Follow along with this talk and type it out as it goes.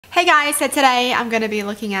Hey guys, so today I'm going to be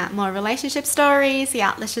looking at more relationship stories.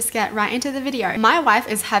 Yeah, let's just get right into the video. My wife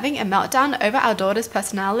is having a meltdown over our daughter's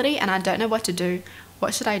personality and I don't know what to do.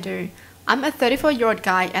 What should I do? I'm a 34-year-old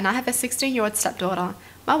guy and I have a 16-year-old stepdaughter.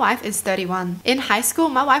 My wife is 31. In high school,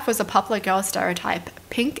 my wife was a popular girl stereotype.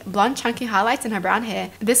 Pink, blonde, chunky highlights in her brown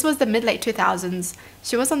hair. This was the mid-late 2000s.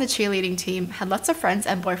 She was on the cheerleading team, had lots of friends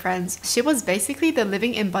and boyfriends. She was basically the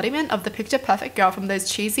living embodiment of the picture-perfect girl from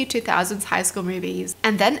those cheesy 2000s high school movies.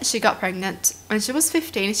 And then she got pregnant. When she was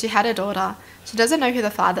 15, she had a daughter. She doesn't know who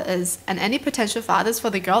the father is, and any potential fathers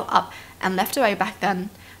for the girl up and left away back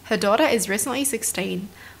then. Her daughter is recently 16.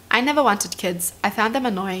 I never wanted kids. I found them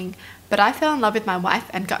annoying. But I fell in love with my wife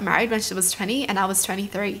and got married when she was 20 and I was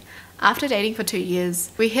 23. After dating for 2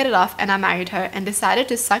 years, we hit it off and I married her and decided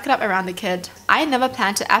to suck it up around the kid. I never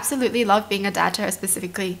planned to absolutely love being a dad to her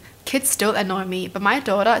specifically. Kids still annoy me, but my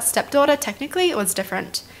stepdaughter technically was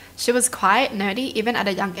different. She was quiet, nerdy, even at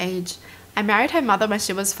a young age. I married her mother when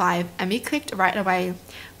she was 5 and we clicked right away.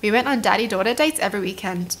 We went on daddy-daughter dates every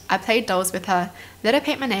weekend. I played dolls with her, let her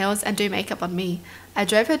paint my nails and do makeup on me. I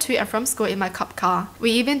drove her to and from school in my cop car.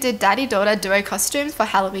 We even did daddy-daughter duo costumes for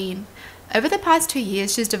Halloween. Over the past 2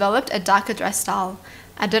 years, she's developed a darker dress style.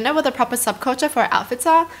 I don't know what the proper subculture for her outfits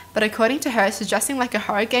are, but according to her, she's dressing like a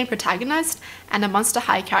horror game protagonist and a Monster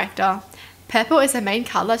High character. Purple is her main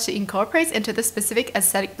color she incorporates into the specific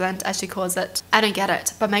aesthetic blend, as she calls it. I don't get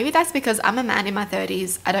it, but maybe that's because I'm a man in my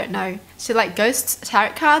 30s. I don't know. She likes ghosts,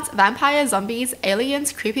 tarot cards, vampires, zombies,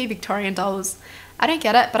 aliens, creepy Victorian dolls. I don't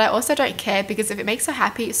get it, but I also don't care because if it makes her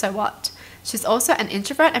happy, so what? She's also an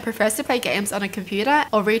introvert and prefers to play games on a computer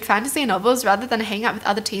or read fantasy novels rather than hang out with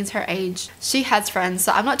other teens her age. She has friends,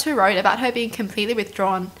 so I'm not too worried about her being completely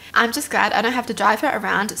withdrawn. I'm just glad I don't have to drive her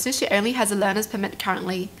around since she only has a learner's permit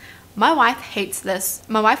currently. My wife hates this.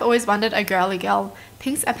 My wife always wanted a girly girl,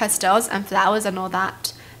 pinks and pastels and flowers and all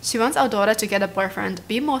that. She wants our daughter to get a boyfriend,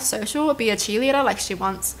 be more social, be a cheerleader like she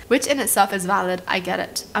wants, which in itself is valid, I get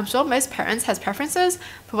it. I'm sure most parents has preferences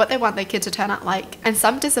for what they want their kid to turn out like, and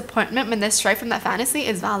some disappointment when they're straight from that fantasy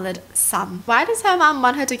is valid, some. Why does her mom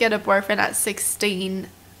want her to get a boyfriend at 16?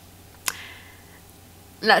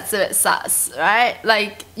 That's a bit sus, right?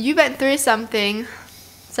 Like, you went through something,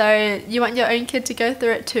 so you want your own kid to go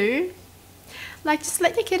through it too? Like, just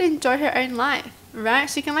let your kid enjoy her own life, right?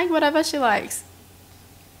 She can like whatever she likes.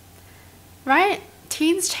 Right?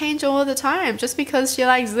 Teens change all the time. Just because she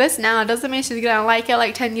likes this now doesn't mean she's gonna like it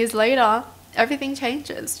like 10 years later. Everything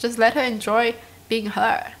changes. Just let her enjoy being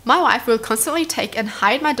her. My wife will constantly take and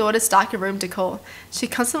hide my daughter's darker room decor. She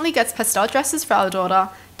constantly gets pastel dresses for our daughter,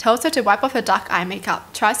 tells her to wipe off her dark eye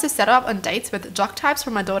makeup, tries to set her up on dates with jock types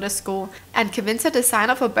from my daughter's school, and convince her to sign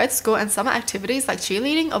up for both school and summer activities like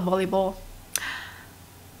cheerleading or volleyball.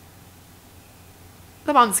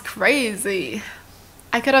 The mom's crazy.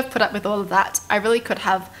 I could have put up with all of that. I really could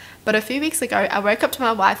have. But a few weeks ago, I woke up to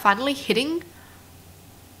my wife finally hitting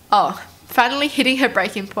her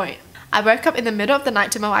breaking point. I woke up in the middle of the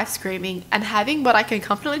night to my wife screaming and having what I can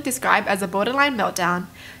confidently describe as a borderline meltdown.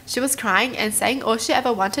 She was crying and saying all she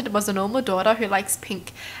ever wanted was a normal daughter who likes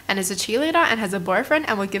pink and is a cheerleader and has a boyfriend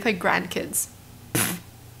and will give her grandkids.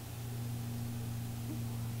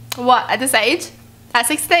 What, at this age? At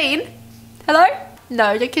 16? Hello?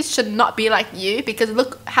 No, your kids should not be like you because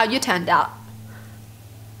look how you turned out.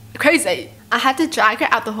 Crazy. I had to drag her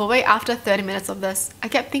out the hallway after 30 minutes of this. I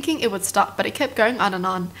kept thinking it would stop, but it kept going on and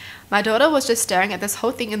on. My daughter was just staring at this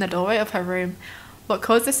whole thing in the doorway of her room. What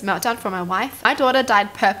caused this meltdown for my wife? My daughter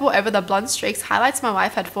dyed purple over the blonde streaks highlights my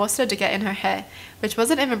wife had forced her to get in her hair, which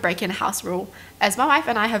wasn't even breaking a house rule, as my wife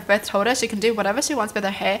and I have both told her she can do whatever she wants with her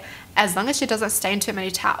hair as long as she doesn't stain too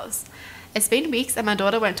many towels. It's been weeks and my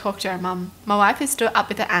daughter won't talk to her mum. My wife is still up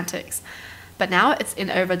with her antics, but now it's in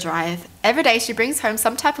overdrive. Every day she brings home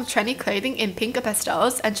some type of trendy clothing in pink or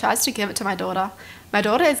pastels and tries to give it to my daughter. My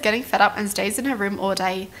daughter is getting fed up and stays in her room all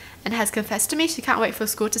day and has confessed to me she can't wait for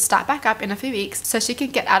school to start back up in a few weeks so she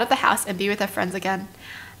can get out of the house and be with her friends again.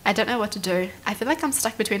 I don't know what to do. I feel like I'm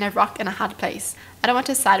stuck between a rock and a hard place. I don't want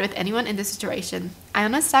to side with anyone in this situation. I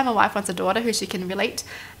understand my wife wants a daughter who she can relate,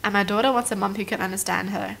 and my daughter wants a mum who can understand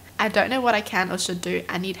her. I don't know what I can or should do.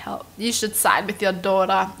 I need help. You should side with your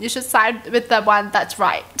daughter. You should side with the one that's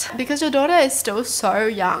right. Because your daughter is still so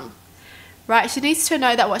young, right? She needs to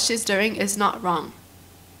know that what she's doing is not wrong.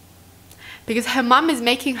 Because her mum is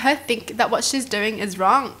making her think that what she's doing is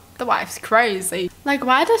wrong. The wife's crazy. Like,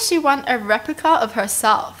 why does she want a replica of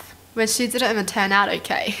herself when she didn't even turn out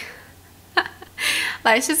okay?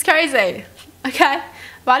 Like, she's crazy. Okay?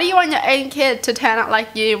 Why do you want your own kid to turn out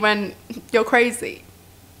like you when you're crazy?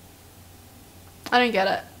 I don't get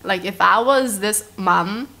it. Like, if I was this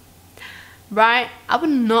mum, right? I would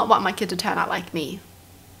not want my kid to turn out like me.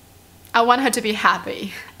 I want her to be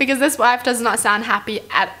happy, because this wife does not sound happy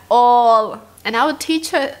at all. And I would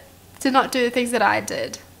teach her to not do the things that I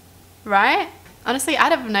did, right? Honestly, I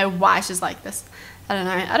don't know why she's like this. I don't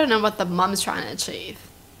know. I don't know what the mom's trying to achieve.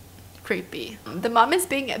 Creepy. The mom is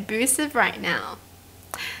being abusive right now.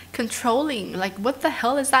 Controlling. Like, what the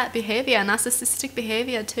hell is that behavior? Narcissistic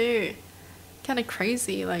behavior too. Kind of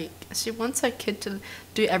crazy. Like, she wants her kid to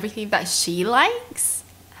do everything that she likes.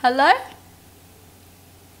 Hello?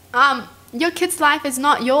 Your kid's life is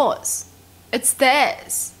not yours. It's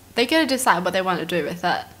theirs. They get to decide what they want to do with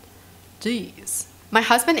it. Jeez. My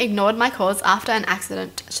husband ignored my calls after an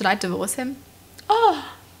accident. Should I divorce him? Oh.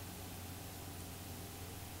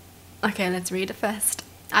 Okay, let's read it first.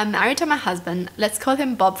 I'm married to my husband. Let's call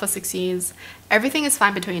him Bob for 6 years. Everything is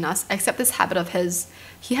fine between us, except this habit of his.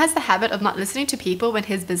 He has the habit of not listening to people when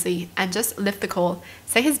he's busy and just lift the call.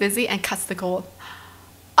 Say he's busy and cuts the call.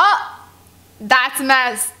 Oh, that's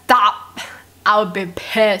messed up. I would be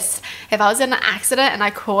pissed if I was in an accident and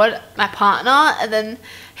I called my partner and then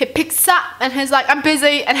he picks up and he's like, I'm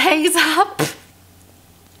busy, and hangs up.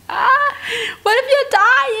 What if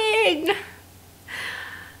you're dying?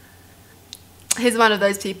 He's one of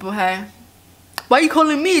those people, hey. Why are you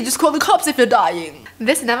calling me? Just call the cops if you're dying.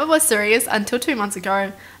 This never was serious until 2 months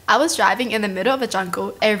ago. I was driving in the middle of a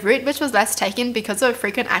jungle, a route which was less taken because of a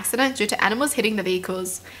frequent accident due to animals hitting the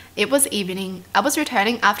vehicles. It was evening. I was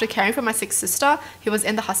returning after caring for my sick sister who was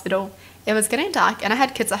in the hospital. It was getting dark and I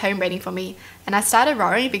had kids at home waiting for me, and I started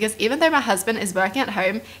worrying because even though my husband is working at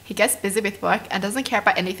home, he gets busy with work and doesn't care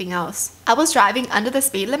about anything else. I was driving under the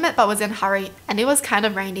speed limit but was in a hurry, and it was kind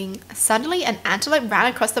of raining. Suddenly an antelope ran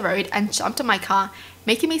across the road and jumped on my car,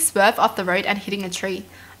 making me swerve off the road and hitting a tree.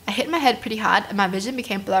 I hit my head pretty hard and my vision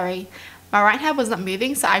became blurry. My right hand was not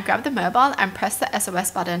moving, so I grabbed the mobile and pressed the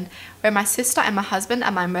SOS button, where my sister and my husband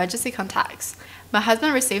are my emergency contacts. My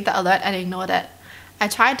husband received the alert and ignored it. I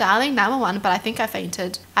tried dialing 911, but I think I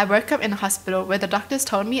fainted. I woke up in a hospital where the doctors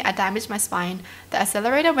told me I damaged my spine. The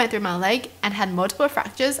accelerator went through my leg and had multiple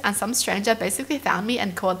fractures, and some stranger basically found me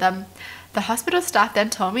and called them. The hospital staff then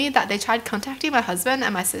told me that they tried contacting my husband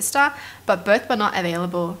and my sister, but both were not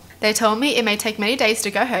available. They told me it may take many days to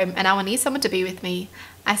go home and I will need someone to be with me.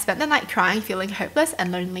 I spent the night crying, feeling hopeless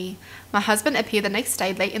and lonely. My husband appeared the next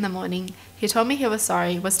day late in the morning. He told me he was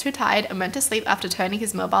sorry, was too tired, and went to sleep after turning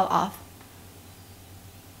his mobile off.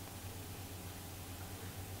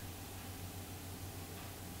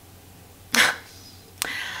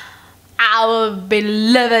 I would be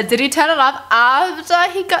livid. Did he turn it off after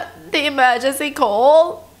he got the emergency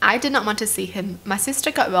call? I did not want to see him. My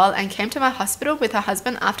sister got well and came to my hospital with her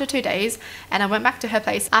husband after 2 days, and I went back to her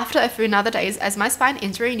place after a few other days as my spine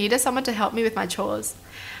injury needed someone to help me with my chores.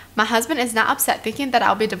 My husband is now upset thinking that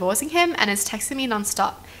I'll be divorcing him and is texting me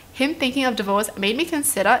non-stop. Him thinking of divorce made me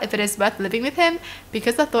consider if it is worth living with him,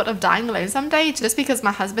 because the thought of dying alone someday just because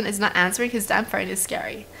my husband is not answering his damn phone is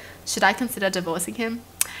scary. Should I consider divorcing him?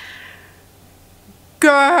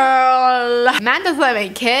 Girl! Man doesn't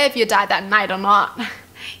even care if you died that night or not.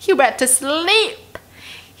 He went to sleep.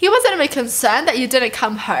 He wasn't even concerned that you didn't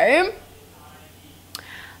come home.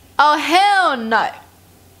 Oh, hell no.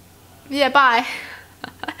 Yeah, bye.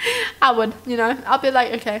 I would, you know, I'll be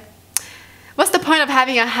like, okay. What's the point of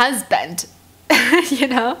having a husband? You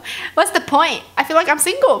know? What's the point? I feel like I'm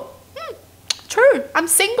single. True, I'm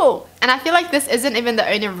single. And I feel like this isn't even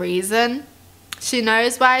the only reason she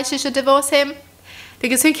knows why she should divorce him.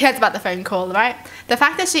 Because who cares about the phone call, right? The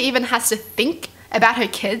fact that she even has to think about her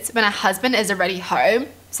kids when her husband is already home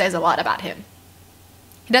says a lot about him.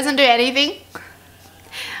 He doesn't do anything.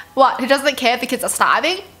 What? He doesn't care if the kids are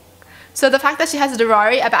starving? So the fact that she has to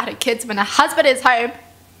worry about her kids when her husband is home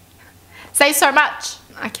says so much.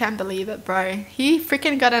 I can't believe it, bro. He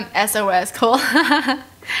freaking got an SOS call. Turned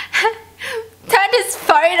his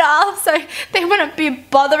phone off so they wouldn't be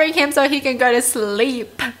bothering him so he can go to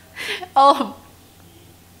sleep. Oh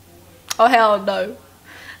hell no.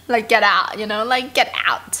 Like, get out, you know, like, get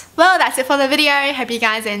out. Well, that's it for the video. Hope you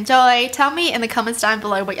guys enjoy. Tell me in the comments down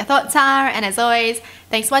below what your thoughts are, and as always,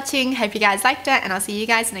 thanks for watching. Hope you guys liked it, and I'll see you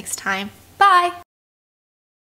guys next time. Bye.